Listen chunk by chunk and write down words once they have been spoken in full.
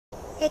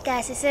Hey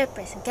guys, it's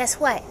Empress, and guess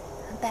what?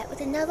 I'm back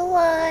with another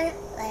one.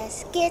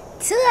 Let's get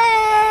to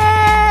it!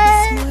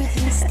 It's more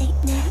than a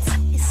statement,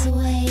 it's a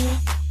way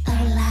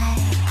of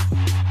life.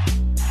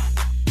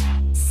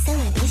 Some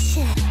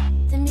addition,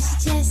 the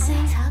Mr.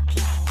 Jason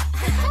talking.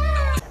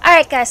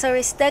 Alright guys, so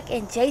we're stuck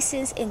in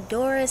Jason's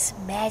Endurance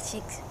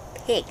Magic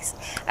Picks.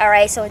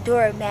 Alright, so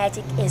Endurance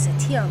Magic is a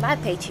tier on my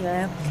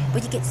Patreon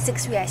where you get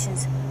 6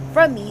 reactions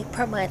from me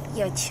per month,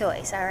 your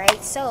choice.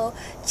 Alright, so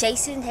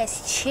Jason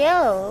has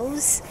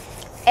chose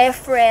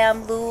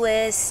Ephraim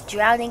Lewis,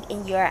 Drowning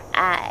in Your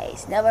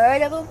Eyes. Never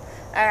heard of him?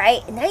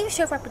 Alright, not even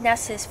sure if I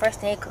pronounced his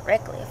first name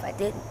correctly. If I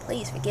didn't,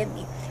 please forgive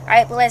me.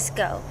 Alright, but let's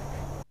go.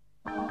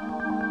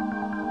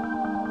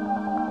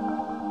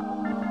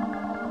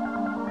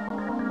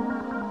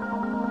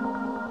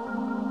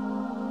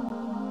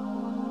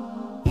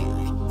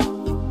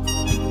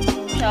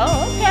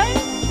 Oh, okay.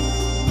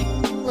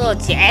 A little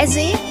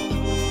jazzy.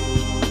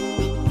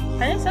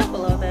 Turn this up a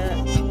little bit.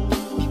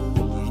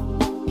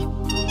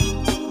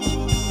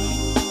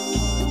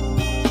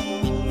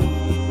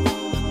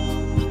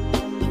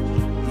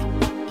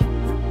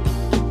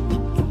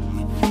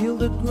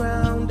 The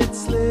ground,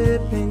 it's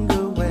slipping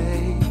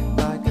away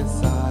like a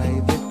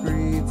sigh that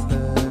greets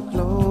the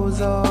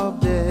close of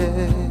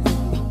day.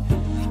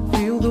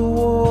 Feel the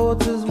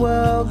water's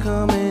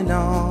welcoming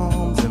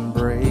arms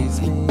embrace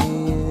me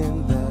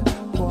in the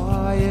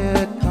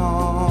quiet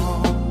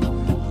calm.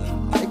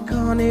 I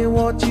can't hear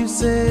what you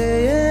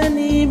say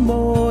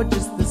anymore,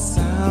 just the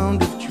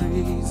sound of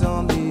trees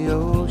on the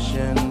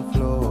ocean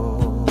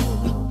floor,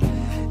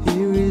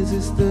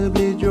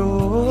 irresistibly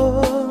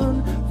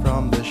drawn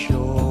from the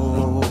shore.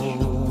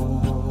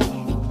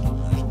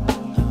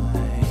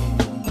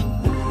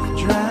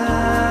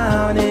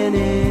 Drowning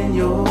in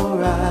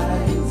your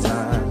eyes,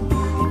 I'm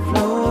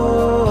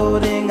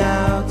floating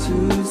out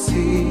to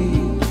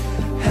sea,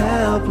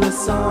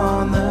 helpless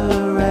on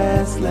the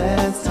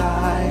restless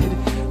tide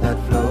that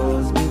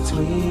flows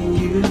between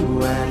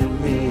you and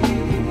me.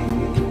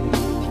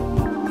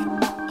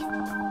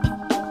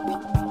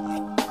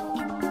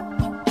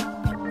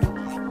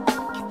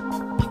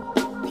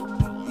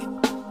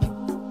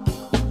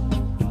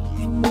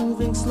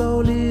 Moving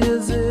slowly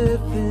as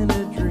if in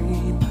a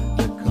dream,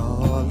 the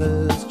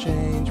colors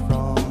change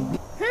from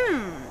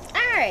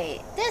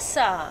Alright, this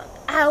song,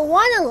 I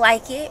wanna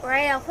like it,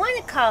 right? I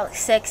wanna call it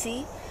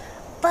sexy,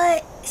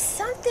 but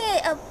something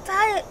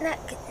about it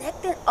not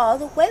connecting all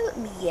the way with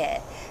me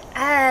yet.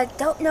 I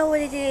don't know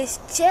what it is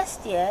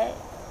just yet.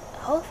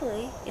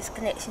 Hopefully it's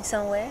connection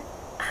somewhere.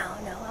 I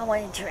don't know. I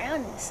want to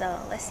drown in the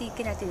song. Let's see,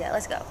 can I do that?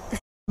 Let's go.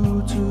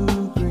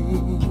 to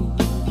green.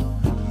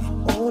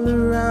 All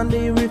around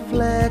me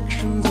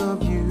reflections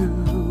of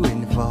you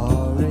in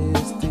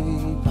forest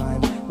deep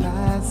I'm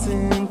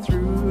passing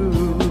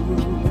through.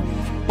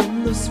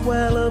 In the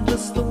swell of the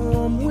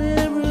storm,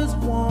 we're as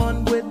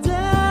one. We're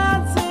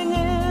dancing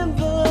in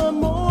the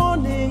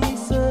morning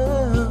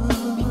sun.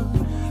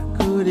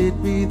 Could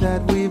it be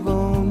that we've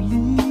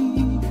only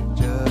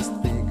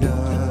just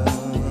begun?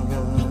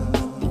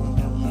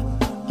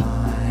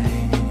 I'm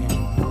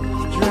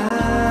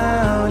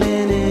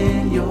drowning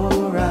in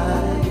your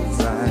eyes,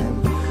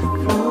 I'm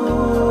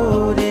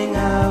floating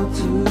out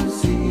to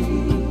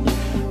sea,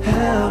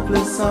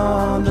 helpless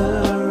on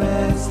the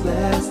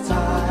restless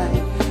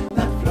tide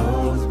that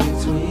flows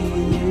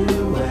between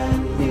you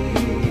and me.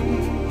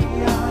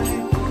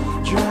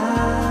 I'm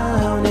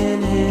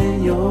drowning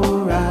in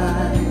your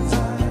eyes,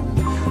 I'm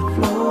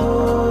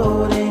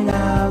floating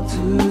out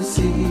to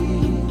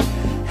sea,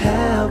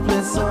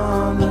 helpless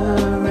on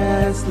the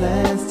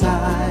restless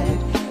tide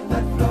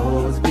that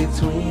flows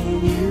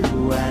between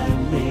you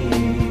and me.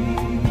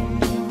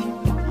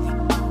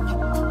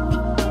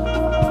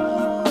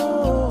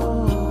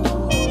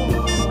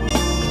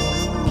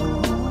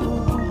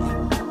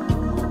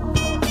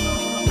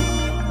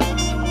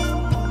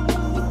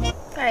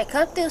 Alright,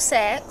 come through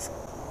sax.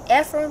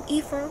 Ephraim.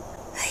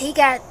 He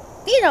got,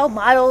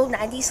 model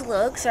 90s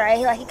looks, right?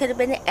 Like he could have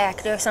been an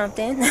actor or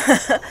something.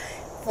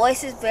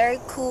 Voice is very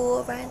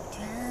cool, right?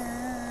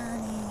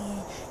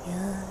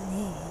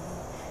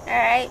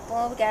 Alright,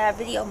 boom, we got a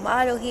video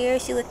model here.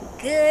 She looking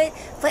good.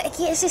 But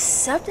again, it's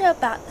just something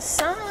about the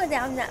song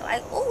that I'm not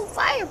like, ooh,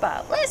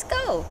 Fireball. Let's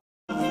go.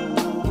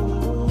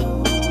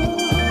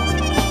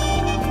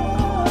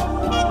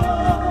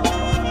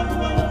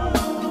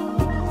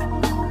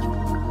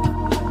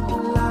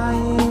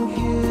 Lying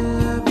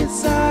here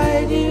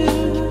beside you,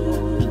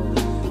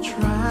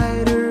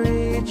 try to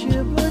reach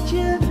you, but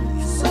you're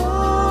so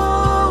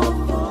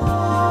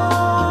far.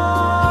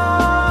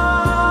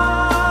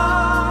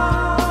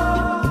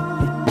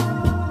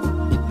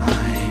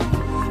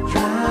 I'm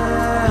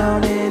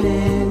drowning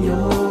in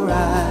your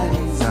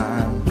eyes,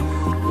 I'm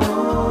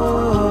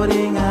floating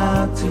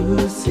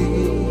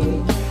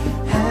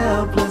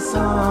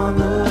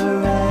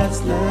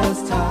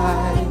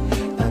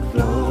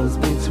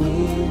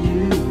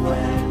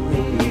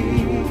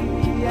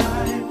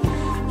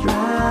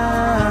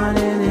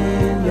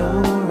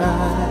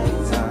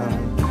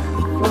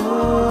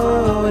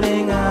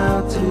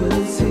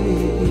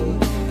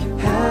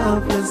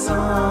restless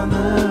on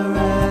the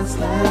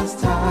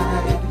restless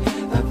tide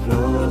that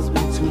flows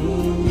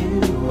between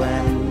you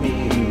and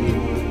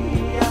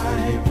me.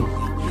 I'm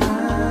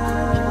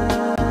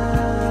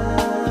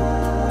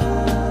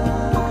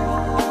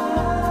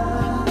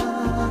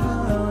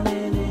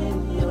drowning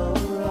in your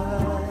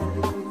eyes.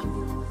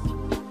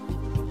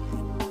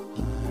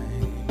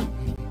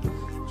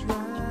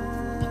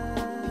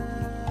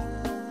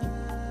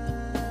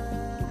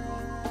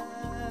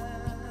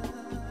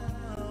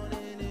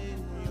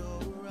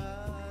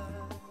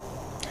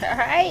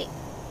 Alright.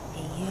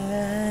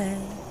 Yes.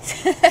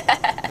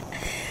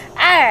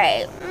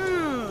 Alright.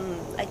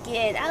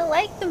 Again, I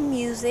like the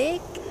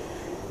music.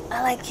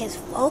 I like his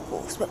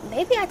vocals, but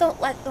maybe I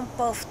don't like them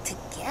both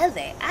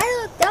together. I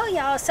don't know,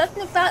 y'all.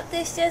 Something about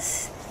this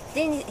just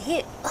didn't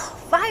hit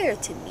fire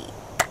to me.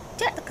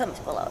 Check the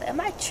comments below.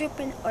 Am I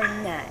tripping or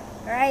not?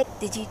 Alright?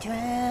 Did you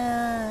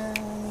drown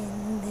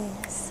in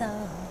this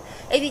song?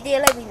 If you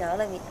did, let me know.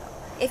 Let me know.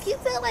 If you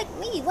feel like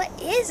me, what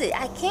is it?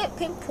 I can't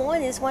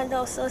pinpoint. It's one of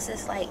those songs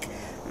that's like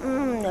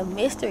a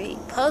mystery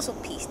puzzle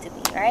piece to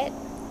me, right?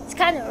 It's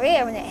kind of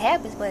rare when it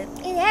happens, but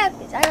it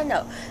happens. I don't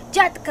know.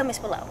 Drop the comments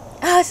below.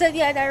 Also, if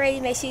you haven't already,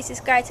 make sure you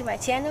subscribe to my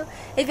channel.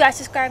 If you are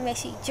subscribed, make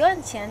sure you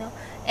join the channel.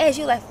 And as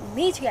you like for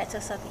me to react to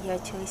something of your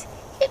choice,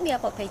 hit me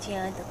up on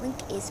Patreon. The link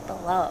is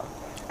below.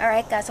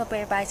 Alright guys, hope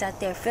everybody's out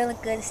there feeling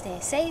good and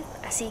staying safe.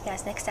 I'll see you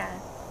guys next time.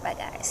 Bye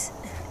guys.